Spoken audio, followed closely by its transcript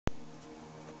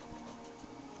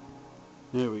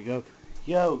There we go.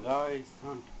 Yo guys,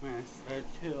 I'm Master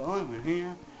 211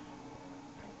 here.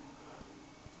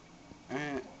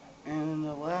 And in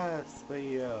the last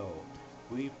we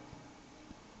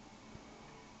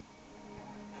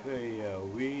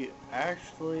we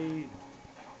actually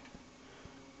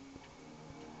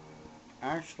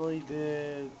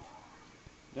did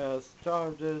the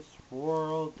Stardust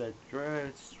World, the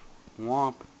Dread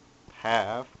Swamp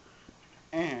Path,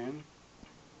 and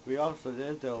we also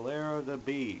did the Lair of the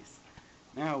Beast.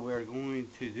 Now we're going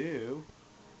to do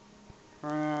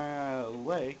a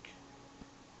lake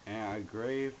and a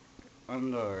grave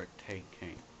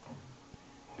undertaking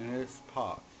in this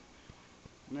pot.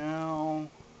 Now,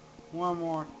 one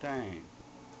more thing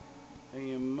that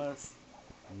you must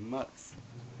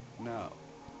know.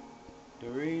 The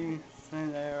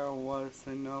reason there was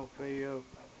no video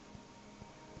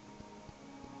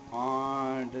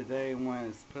on the day when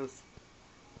it's put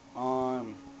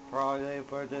on Friday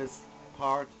for this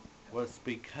part was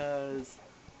because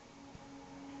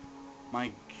my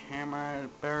camera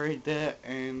buried it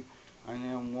and I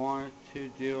didn't want to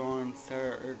do on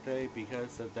Saturday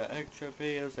because of the extra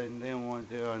videos and didn't want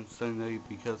to do on Sunday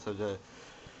because of the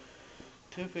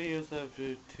two videos I have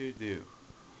to do.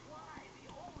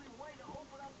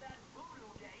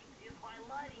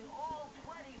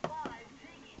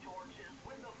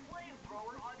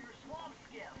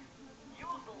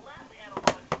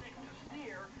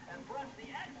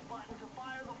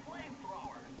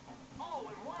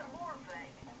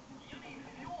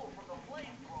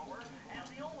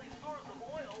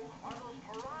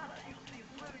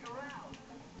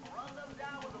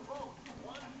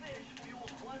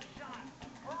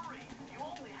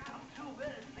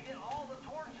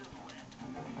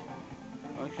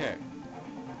 Okay.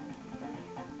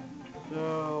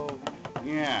 So,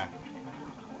 yeah.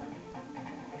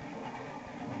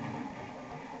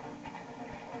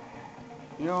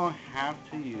 You don't have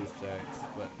to use the X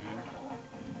button.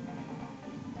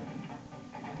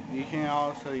 You can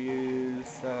also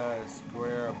use the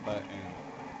square button.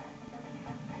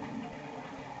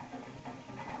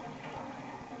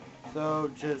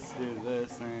 So just do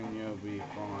this and you'll be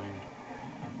fine.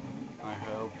 I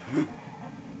hope.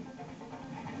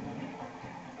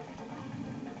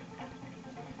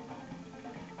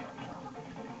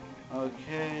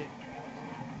 Okay.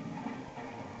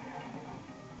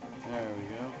 There we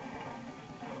go.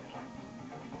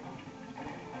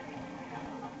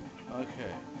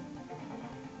 Okay.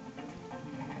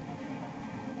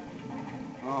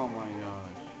 Oh my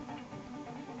gosh.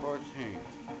 14.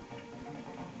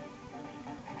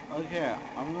 Okay,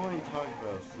 I'm going to talk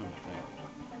about something.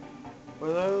 For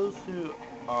those who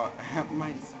are at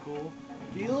my school,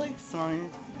 do you like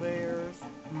science fairs?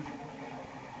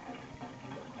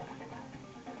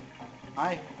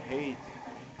 I hate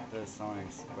the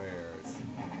science fairs.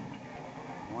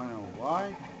 Wanna know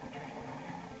why?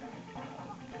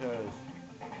 Because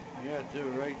you have to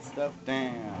write stuff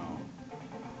down,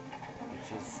 which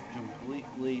is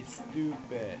completely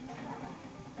stupid.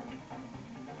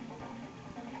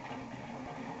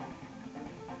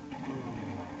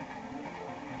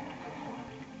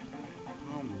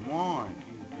 Come on.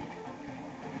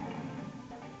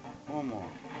 One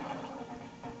more.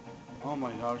 Oh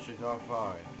my gosh, I got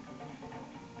 5.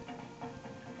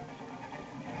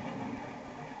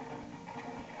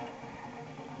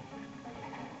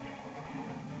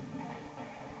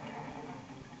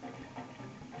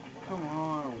 Come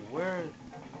on, where?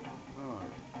 Oh.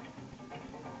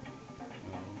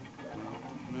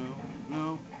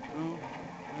 No.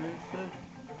 Where is it?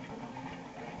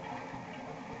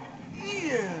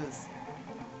 Yes!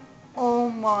 Oh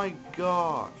my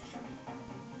gosh!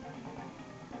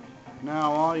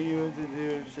 Now all you have to do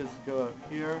is just go up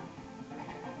here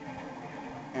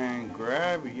and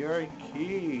grab your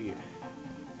key.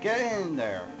 Get in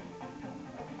there.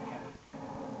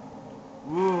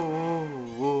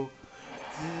 Whoa.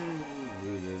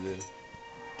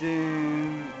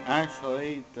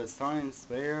 Actually, the science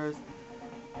fairs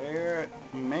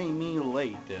made me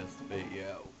late this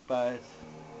video, but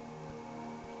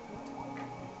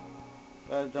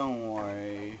don't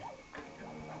worry.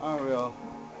 I will.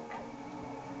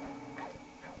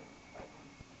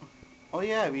 Oh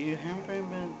yeah, if you haven't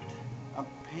been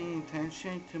paying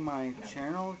attention to my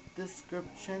channel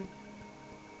description,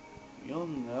 you'll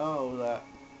know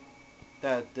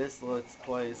that this Let's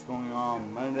Play is going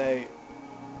on Monday,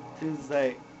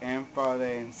 Tuesday, and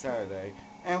Friday, and Saturday.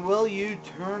 And will you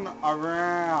turn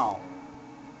around?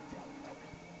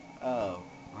 Oh,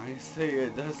 I see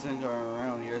it doesn't turn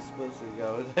around. You're supposed to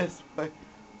go this way.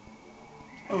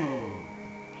 Oh.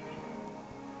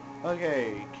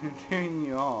 Okay,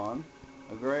 continue on.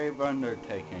 A grave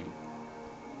undertaking.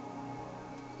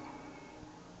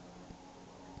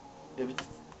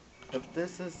 If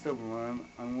this is the one,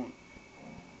 I won't.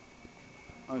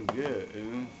 Oh,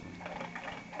 good.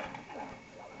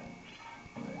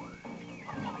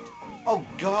 Oh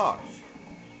gosh!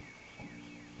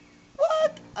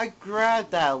 What? I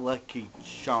grabbed that lucky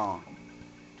charm.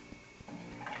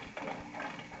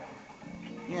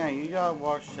 Yeah, you gotta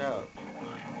watch out.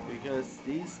 Because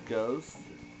these ghosts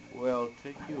will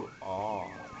take you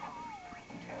off.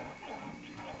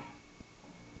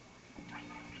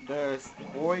 There's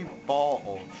boy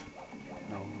balls.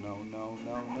 No, no, no,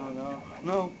 no, no, no,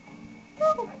 no,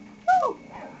 no, no!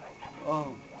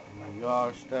 Oh my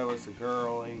gosh, that was a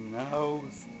girly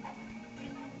nose.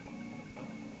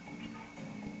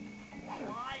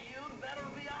 Why, you'd better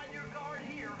be on your guard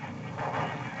here.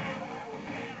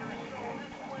 So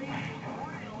this place is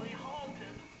really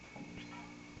haunted.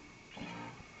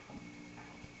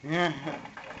 Yeah,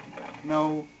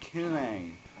 no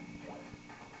kidding.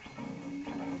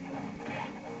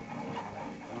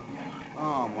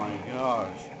 Oh my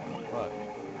gosh. Look.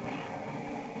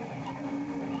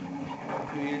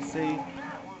 Do you see?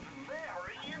 That was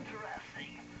very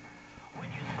interesting. When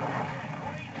you smash that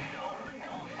gravestone, the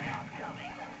ghosts stop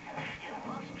coming. It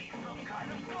must be some kind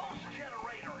of ghost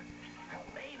generator.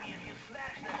 Maybe if you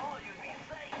smash them all, you'd be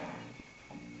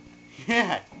safe.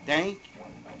 Yeah, thank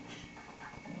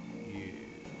you.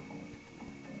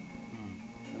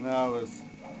 And I was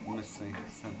missing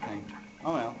something.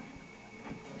 Oh well.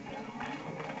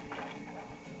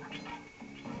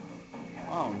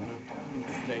 Oh, no.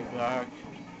 Stay back.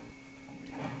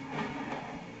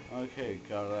 Okay,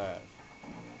 got that.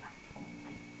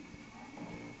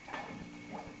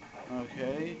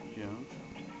 Okay, jump.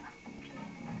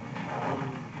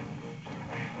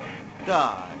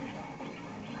 Die.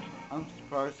 I'm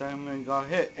surprised I even got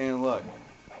hit. And look,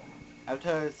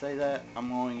 after I say that,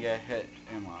 I'm only gonna get hit,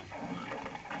 am I?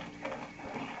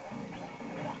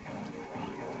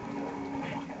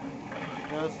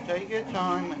 Just take your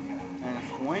time and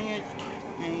swing it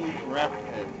cane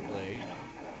rapidly.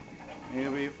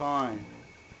 You'll be fine.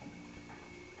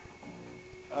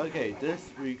 Okay,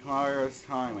 this requires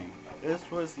timing. This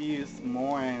was used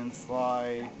more in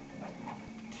slide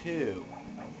 2.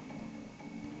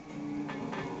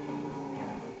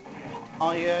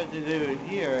 All you have to do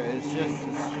here is just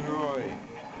destroy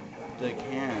the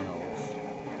candles.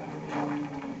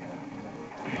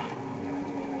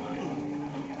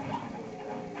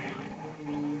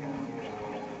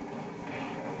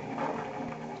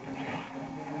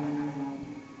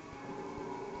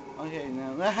 Okay,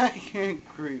 now that can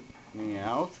creep me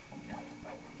out.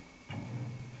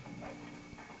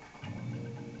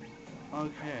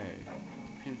 Okay,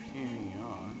 continuing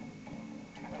on.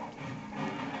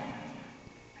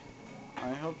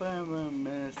 I hope I haven't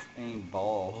missed any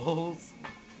balls.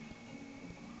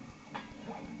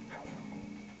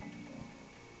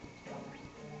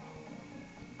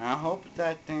 I hope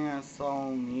that thing I saw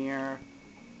near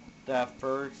that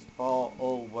first ball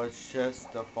was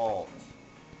just the fault.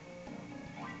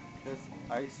 Because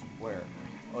I swear.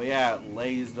 Oh yeah,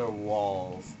 laser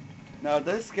walls. Now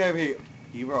this is gonna be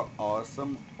either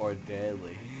awesome or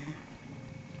deadly.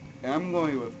 And I'm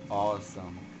going with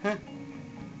awesome.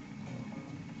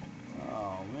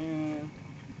 Oh man.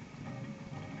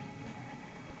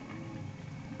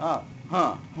 Oh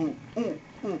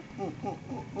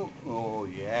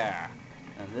yeah.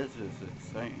 And this is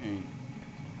exciting.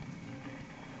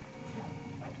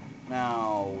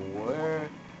 Now where?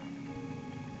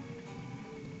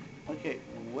 Okay,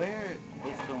 where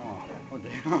is the one? Oh,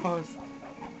 there was.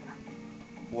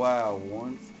 Wow,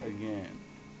 once again.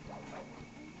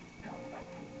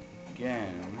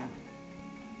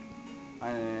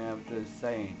 I didn't have to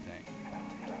say anything.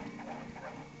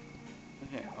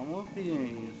 Okay, I won't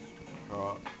be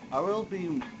I will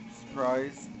be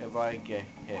surprised if I get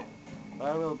hit. But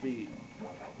I will be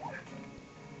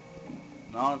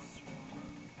not.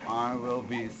 I will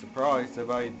be surprised if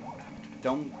I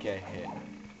don't get hit.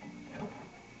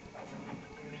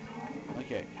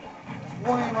 Okay.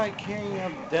 Why am I king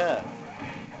of death?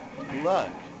 Look.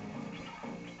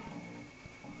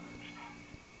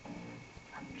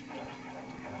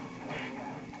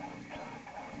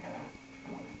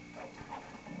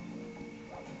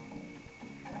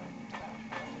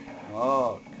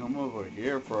 Oh, come over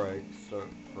here for a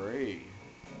free.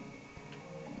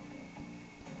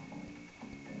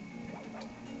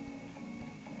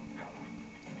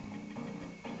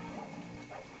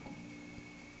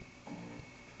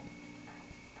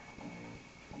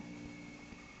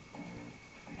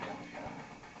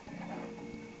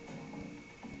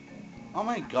 Oh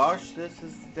my gosh, this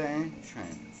is the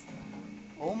entrance.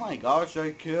 Oh my gosh,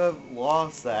 I could have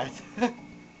lost that.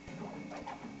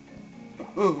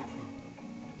 Oh.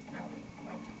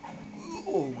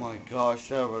 Oh my gosh,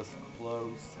 that was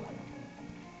close.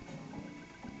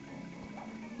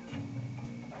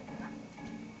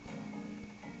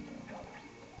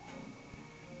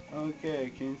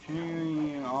 Okay,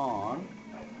 continuing on.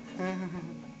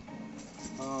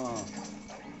 Oh.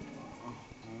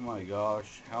 Oh my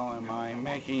gosh, how am I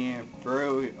making it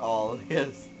through all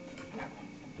this?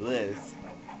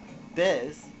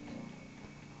 This?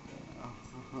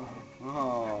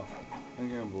 Oh, I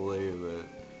can't believe it.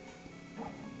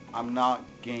 I'm not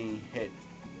getting hit.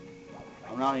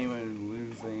 I'm not even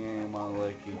losing any of my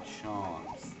lucky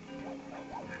charms.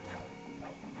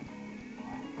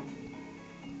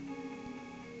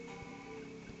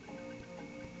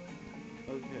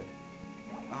 Okay.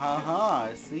 Haha,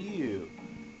 I see you.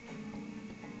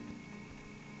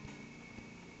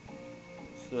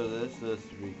 So this is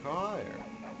required.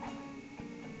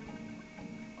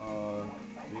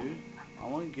 Dude, I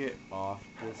want to get off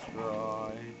this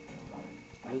ride.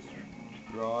 This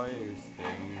ride is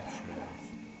dangerous.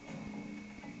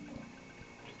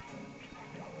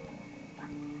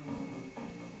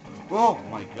 Oh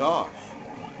my gosh!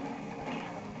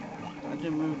 I had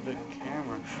to move the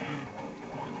camera.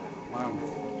 Wow.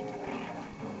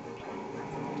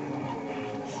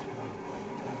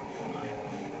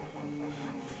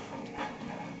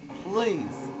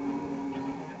 Please!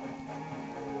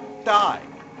 Die!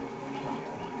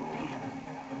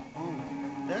 Oh,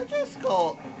 that just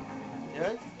called...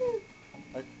 That's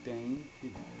a thing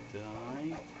to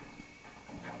die?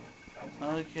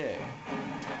 Okay.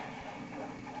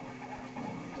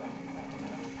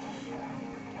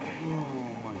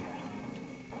 Oh my...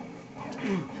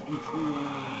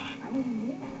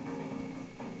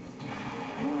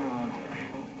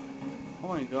 Oh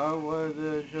my god, what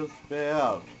did it just spit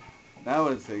out? That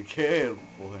was a kid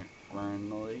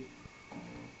friendly.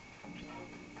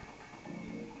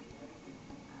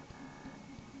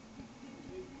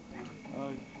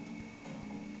 Uh,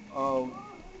 oh.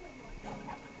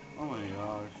 Oh my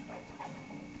gosh.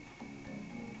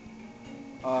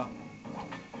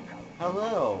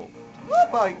 Hello. Oh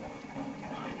my...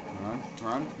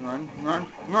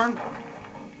 Run.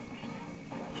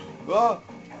 Oh,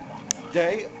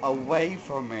 stay away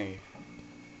from me.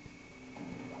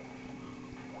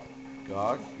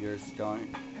 Gosh, you're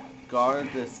starting... God,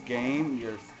 this game,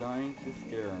 you're starting to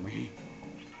scare me.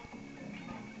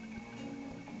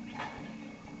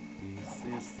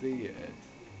 You see it.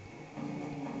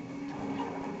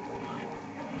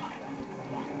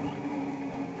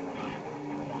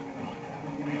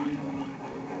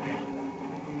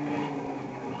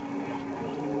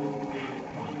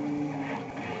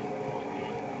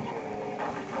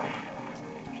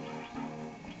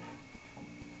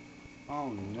 Oh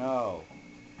no.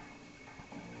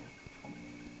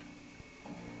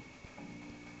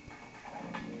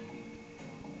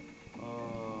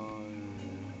 Oh no.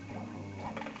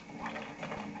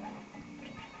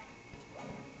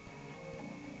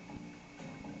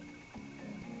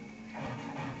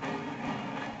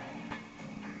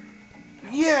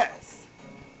 Yes!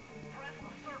 Press the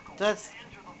circle That's... to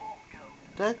enter the vault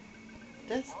code.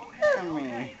 That's Okay, scaring me.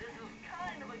 okay, this is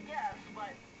kind of a guess,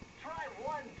 but try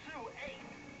 128.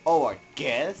 Oh, a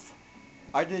guess?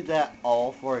 I did that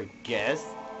all for a guess?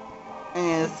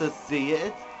 And to see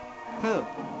it? Huh,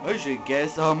 I should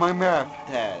guess on my math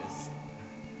test.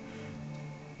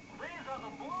 These are the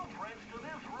blueprints to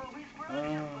this Ruby's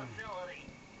production facility.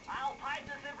 I'll pipe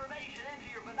this information into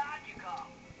your binocular.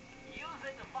 Use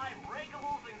it to find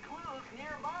breakables and clues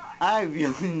nearby. I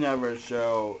really never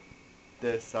show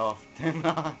this often,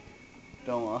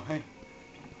 don't I?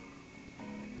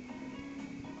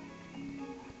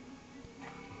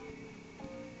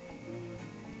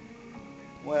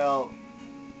 Well,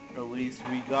 at least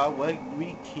we got what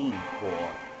we came for.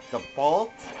 The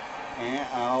vault and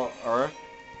our Earth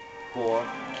 4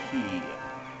 key.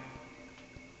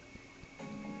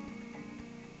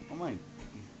 Oh my...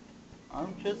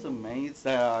 I'm just amazed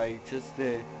that I just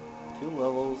did 2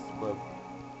 levels, but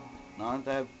not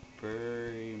that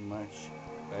very much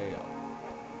fail.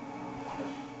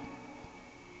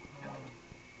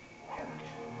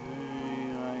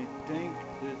 Okay, I think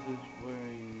this is where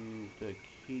you need the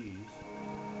keys.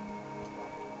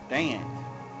 Dang it.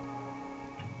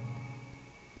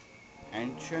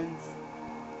 Entrance?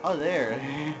 Oh, there.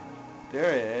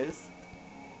 There it is.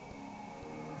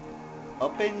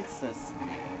 Open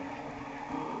sesame.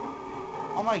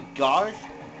 Oh my gosh,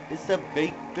 it's a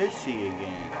big fishy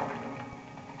again.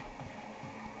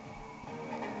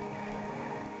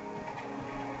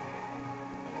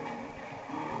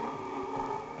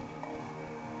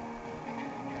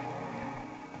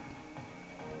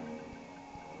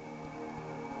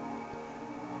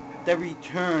 The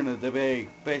return of the big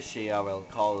fishy, I will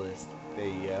call this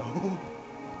video.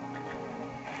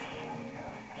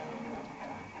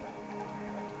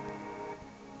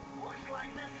 Looks like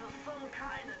this is some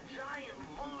kind of giant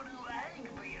voodoo egg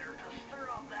beater to stir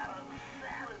up that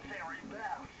unsanitary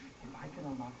mess. If I can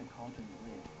unlock the cauldron's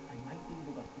lid, I might be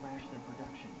able to thrash their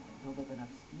production and build up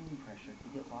enough steam pressure to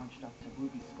get launched up to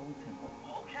Ruby Skull Temple.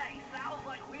 Okay, sounds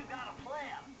like we've got a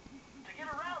plan. To get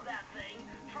around that thing,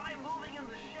 try moving in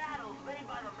the shadows made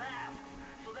by the masks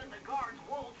so that the guards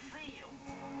won't see you.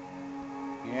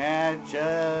 Yeah,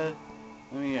 just...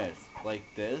 Let me guess. Like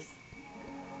this?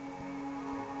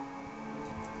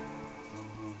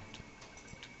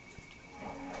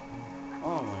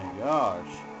 Oh my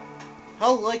gosh.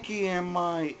 How lucky am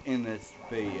I in this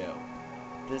video?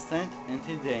 Descent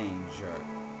into danger.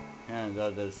 And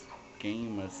this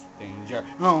game is danger.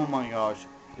 Oh my gosh.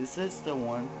 Is this the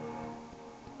one?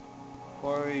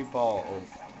 Quarry balls.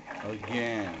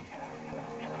 Again.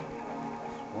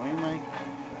 Why am I...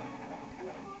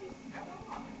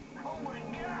 Oh my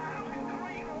god, the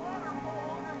green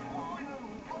waterfall is flowing with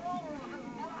bones and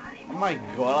bodies. Oh my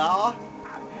god.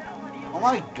 I'm telling you, Oh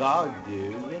my god, it's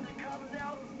dude. going to come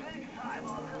down big time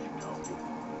on this building.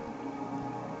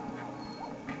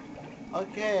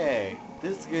 Okay,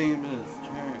 this game has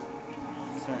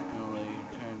certainly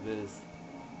turned this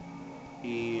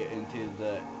E into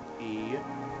the E.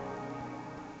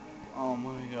 Oh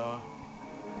my god.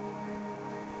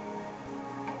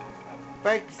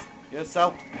 Fix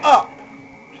yourself up!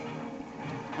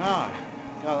 Ah,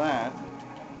 got that.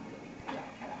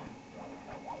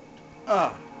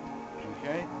 Ah,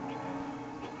 okay.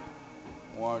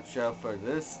 Watch out for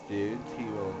this dude. He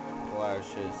will flash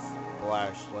his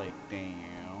flashlight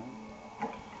down.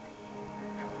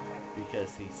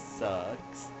 Because he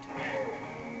sucks.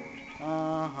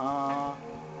 Uh-huh.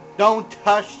 Don't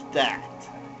touch that!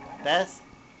 That's...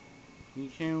 You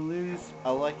can lose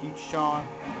a lucky shot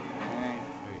and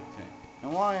everything.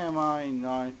 And why am I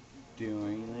not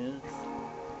doing this?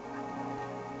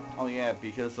 Oh yeah,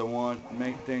 because I want to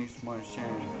make things more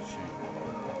challenging.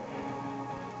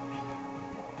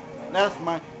 That's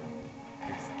my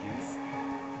excuse.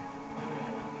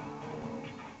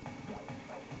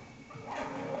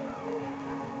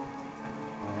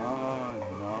 Oh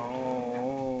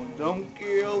no, don't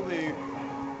kill me.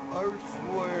 I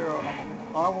swear,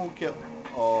 I won't kill.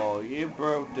 Oh, you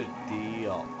broke the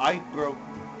deal. I broke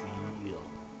the deal.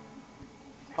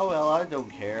 Oh well, I don't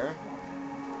care.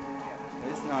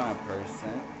 It's not a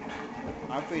person.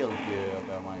 I feel good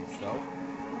about myself.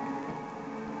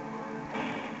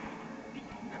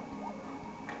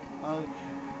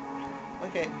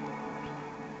 Okay.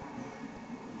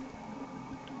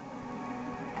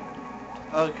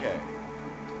 Okay.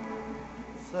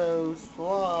 So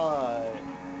Sly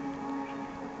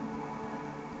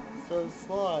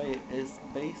is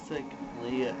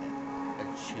basically a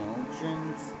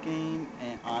children's game,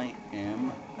 and I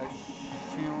am a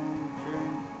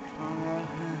children.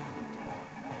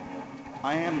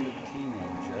 I am the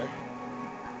teenager,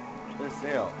 but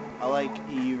still, I like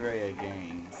E-Ray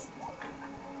games.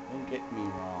 Don't get me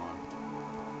wrong.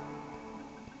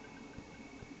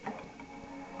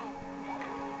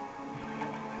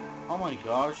 Oh my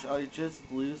gosh, I just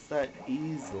lose that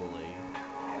easily.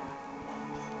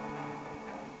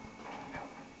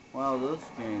 Wow, this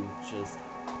game just...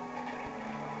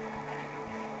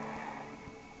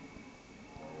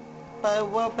 But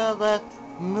what about that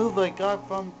move I got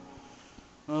from...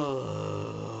 the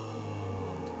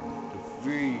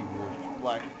Thievius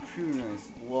Raccoonus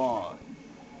law.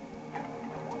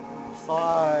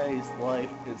 Sly's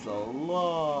life is a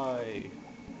lie.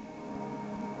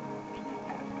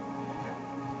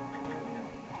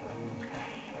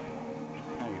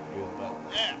 How do you feel about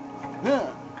that?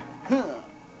 Huh. Huh.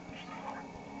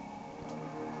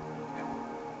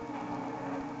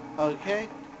 Okay.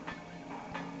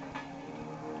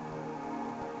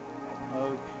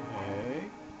 Okay.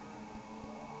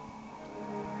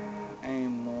 Any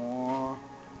more?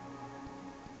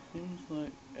 Seems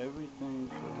like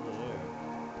everything's over there.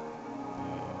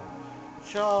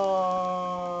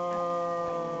 Charge!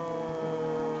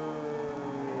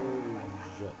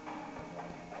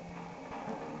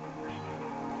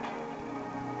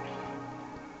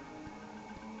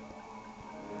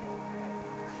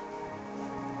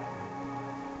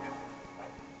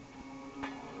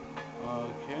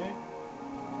 Okay.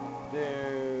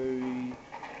 There.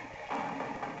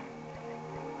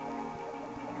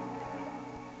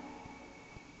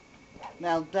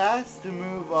 Now that's the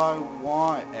move I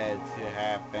wanted to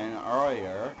happen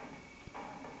earlier.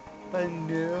 But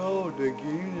no, the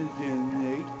game isn't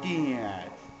like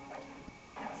that.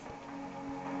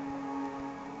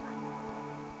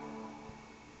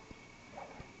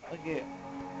 Okay.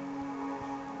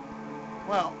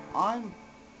 Well,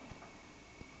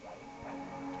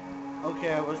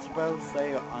 okay, I was about to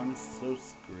say I'm so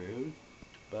screwed,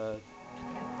 but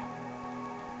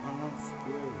I'm not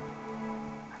screwed.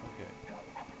 Okay.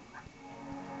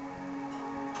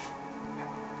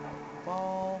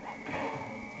 Ball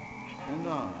and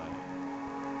die.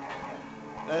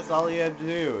 That's all you have to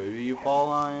do. If you fall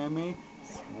on an enemy,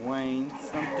 swing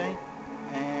something,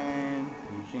 and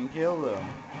you can kill them.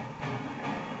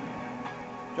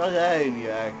 Try that in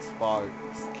your Xbox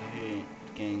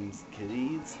games,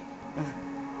 kiddies.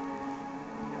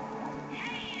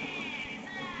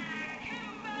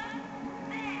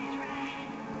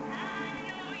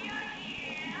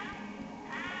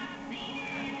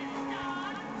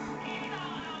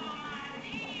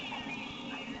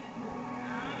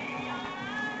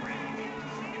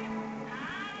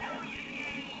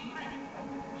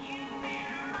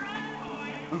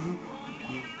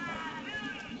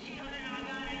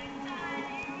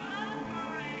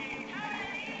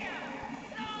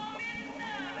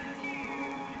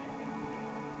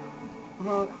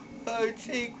 Oh,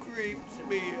 she creeps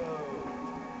me out.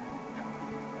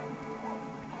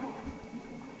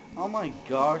 Oh my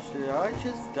gosh, did I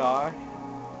just die?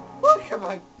 Look at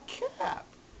my cap!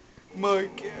 My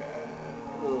cap!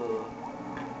 Ugh.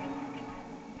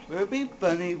 Would it be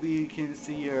funny if you can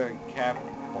see your cap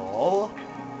fall?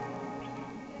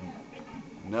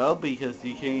 No, because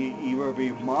you can either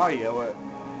be Mario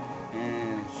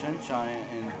and Sunshine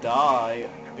and die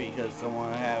because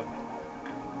someone have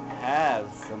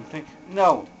something.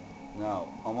 No,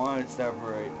 I want to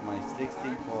separate my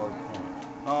 64 coins.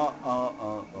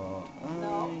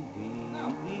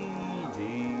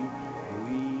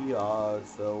 We are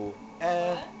so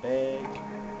epic.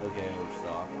 Okay,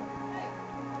 stop.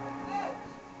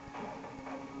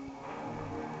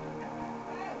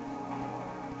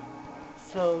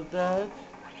 So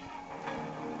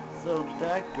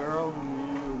that girl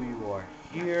knew we were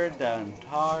here the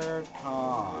entire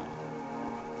time.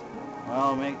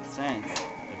 Well, it makes sense.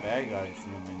 The bad guys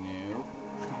never knew.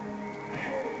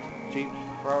 She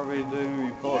probably didn't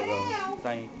report them,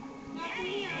 saying,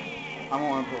 I'm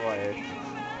gonna play it.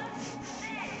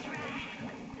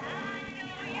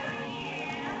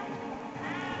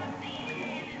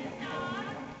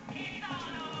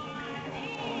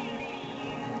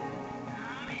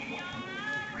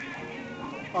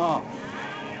 Oh.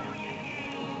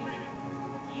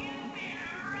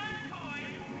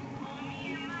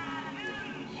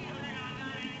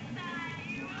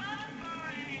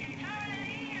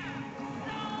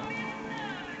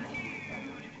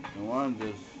 The one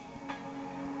just...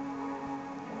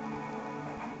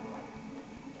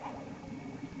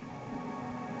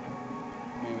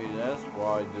 Maybe that's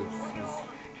why this is...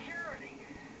 Security.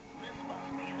 This must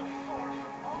be the source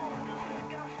of all of this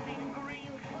disgusting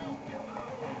green filth.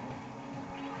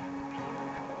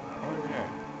 Okay.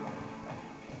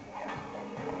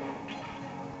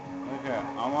 Okay,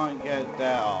 I want to get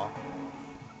that off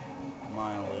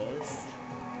my list.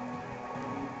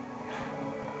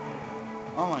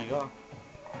 Oh my god.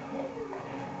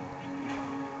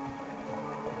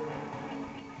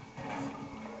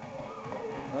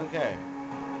 Okay.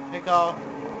 Pick off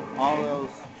all those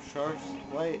shirts.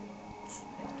 Wait.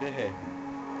 Okay.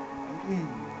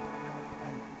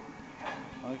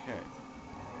 Okay.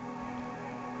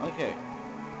 Okay.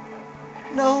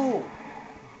 No!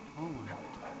 Oh my...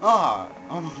 Ah!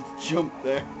 I almost jumped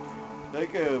there.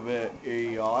 That could have been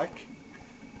idiotic.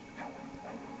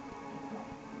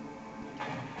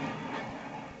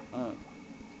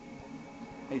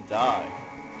 Hey, die.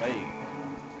 Hey,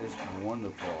 it's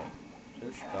wonderful.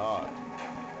 Just die.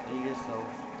 Let yourself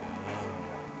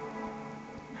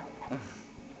go.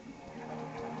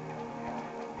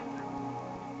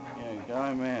 Yeah,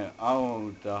 God, man, I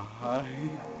won't die. I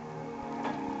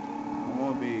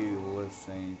won't be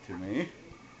listening to me.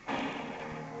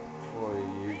 For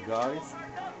you guys.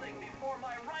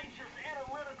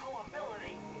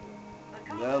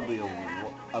 That'll be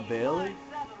a Bailey?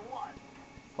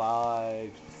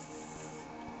 5,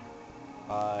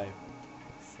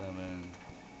 7,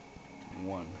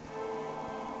 1.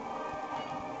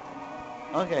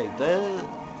 Okay, this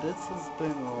has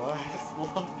been the last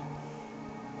one.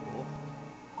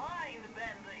 Mind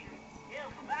bending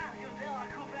is Matthew Della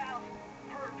Coupeau's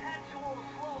perpetual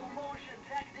slow motion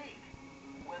technique.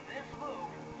 With this move,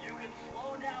 you can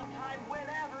slow down time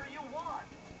whenever you want,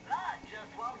 not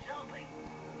just while jumping.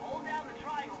 Hold down the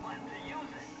triangle button to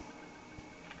use it.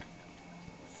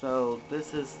 So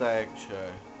this is the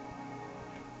extra.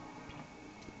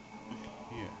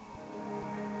 Here.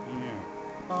 Here.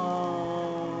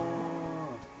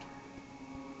 Oh.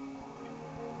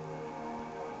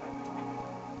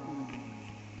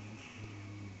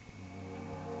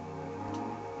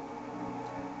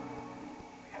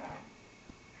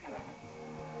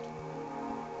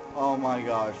 Oh my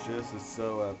gosh, this is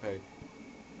so epic.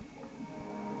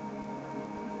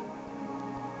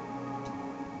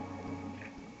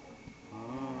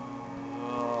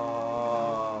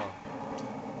 Oh.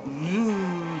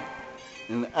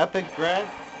 An epic grab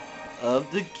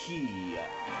of the key.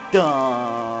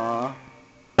 Duh.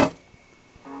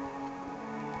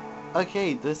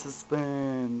 Okay, this has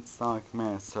been Sonic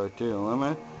Master 2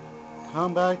 Limit.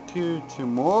 Come back to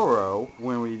tomorrow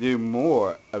when we do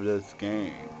more of this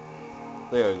game.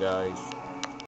 There, guys.